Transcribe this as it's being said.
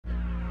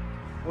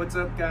What's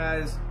up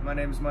guys? My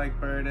name is Mike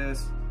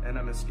Berdis and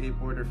I'm a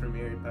skateboarder from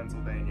Erie,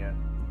 Pennsylvania.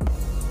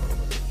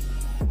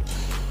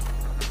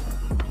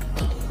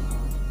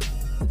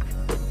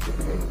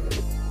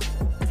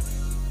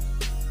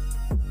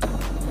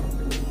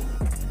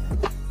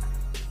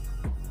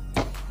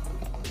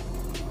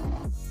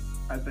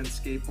 I've been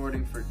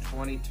skateboarding for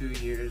 22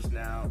 years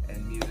now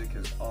and music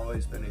has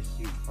always been a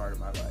huge part of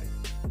my life.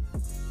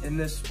 In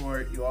this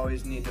sport, you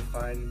always need to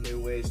find new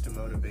ways to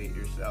motivate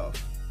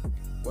yourself.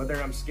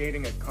 Whether I'm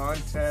skating a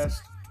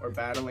contest or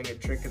battling a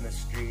trick in the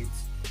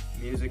streets,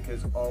 music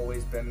has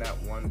always been that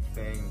one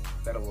thing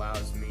that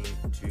allows me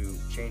to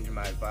change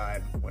my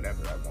vibe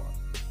whenever I want.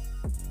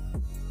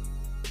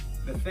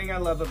 The thing I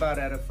love about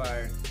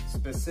Edifier,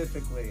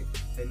 specifically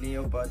the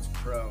NeoBuds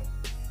Pro,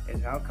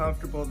 is how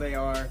comfortable they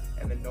are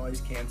and the noise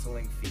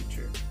canceling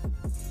feature.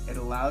 It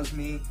allows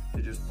me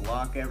to just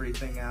block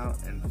everything out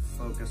and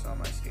focus on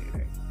my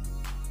skating.